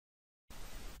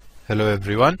Hello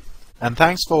everyone, and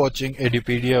thanks for watching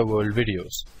Edupedia World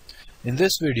videos. In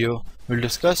this video, we'll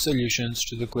discuss solutions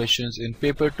to the questions in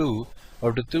Paper 2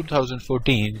 of the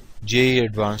 2014 JEE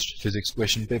Advanced Physics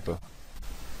question paper.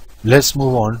 Let's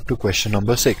move on to question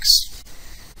number 6.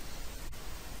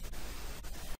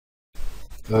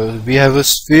 We have a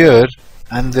sphere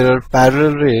and there are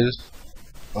parallel rays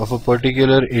of a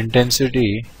particular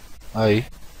intensity I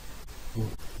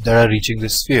that are reaching the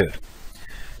sphere.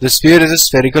 The sphere is a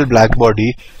spherical black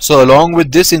body, so along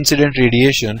with this incident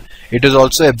radiation, it is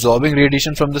also absorbing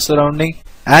radiation from the surrounding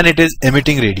and it is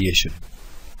emitting radiation.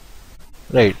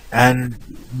 Right, and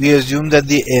we assume that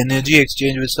the energy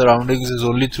exchange with surroundings is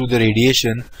only through the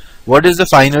radiation. What is the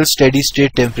final steady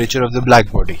state temperature of the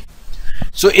black body?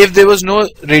 So if there was no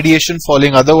radiation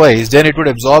falling otherwise, then it would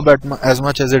absorb as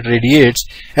much as it radiates,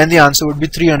 and the answer would be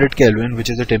 300 Kelvin, which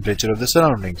is the temperature of the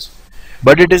surroundings.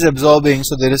 But it is absorbing,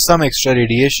 so there is some extra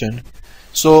radiation.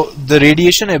 So the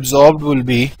radiation absorbed will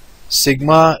be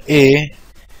sigma A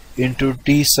into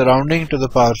T surrounding to the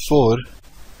power 4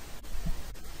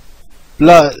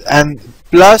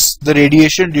 plus the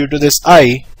radiation due to this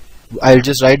I'll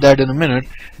just write that in a minute.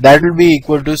 That will be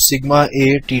equal to sigma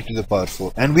A T to the power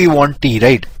 4, and we want T,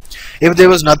 right? If there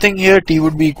was nothing here, T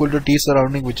would be equal to T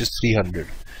surrounding, which is 300.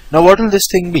 Now what will this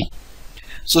thing be?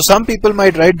 So some people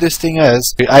might write this thing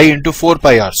as I into 4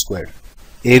 pi r squared.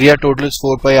 Area total is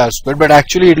 4 pi r squared, but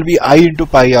actually it will be I into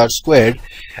pi r squared.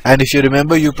 And if you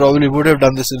remember, you probably would have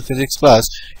done this in physics class.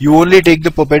 You only take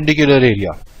the perpendicular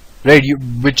area, right?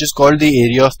 Which is called the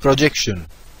area of projection,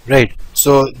 right?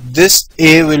 So this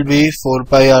A will be 4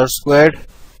 pi r squared.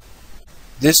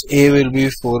 This A will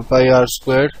be 4 pi r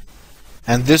squared,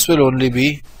 and this will only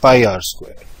be pi r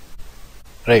squared,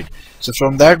 right? So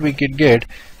from that we can get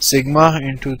sigma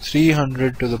into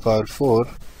 300 to the power 4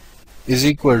 is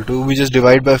equal to, we just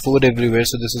divide by 4 everywhere,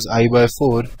 so this is I by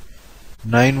 4,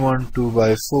 912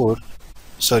 by 4,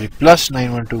 sorry, plus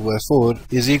 912 by 4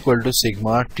 is equal to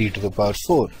sigma T to the power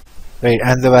 4, right?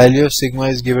 And the value of sigma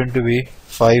is given to be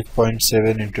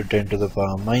 5.7 into 10 to the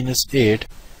power minus 8.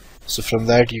 So from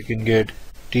that you can get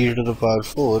T to the power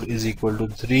 4 is equal to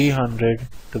 300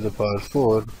 to the power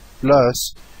 4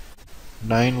 plus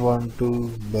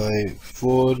 912 by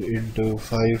 4 into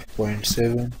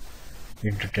 5.7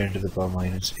 into 10 to the power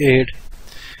minus 8.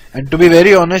 And to be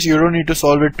very honest, you don't need to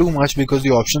solve it too much because the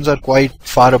options are quite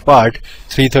far apart: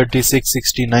 330,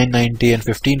 660, 990 and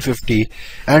 1550.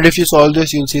 And if you solve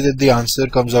this, you'll see that the answer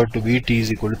comes out to be T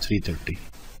is equal to 330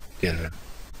 Kelvin.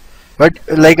 But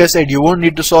like I said, you won't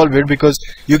need to solve it because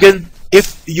you can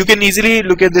easily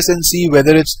look at this and see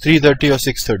whether it's 330 or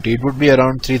 630. It would be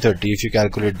around 330 if you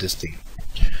calculate this thing,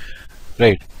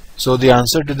 right? So the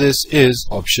answer to this is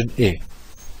option A.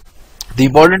 The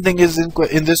important thing is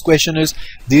in this question is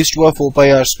these two are 4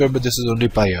 pi r squared, but this is only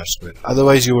pi r squared.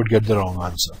 Otherwise you would get the wrong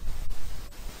answer.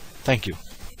 Thank you.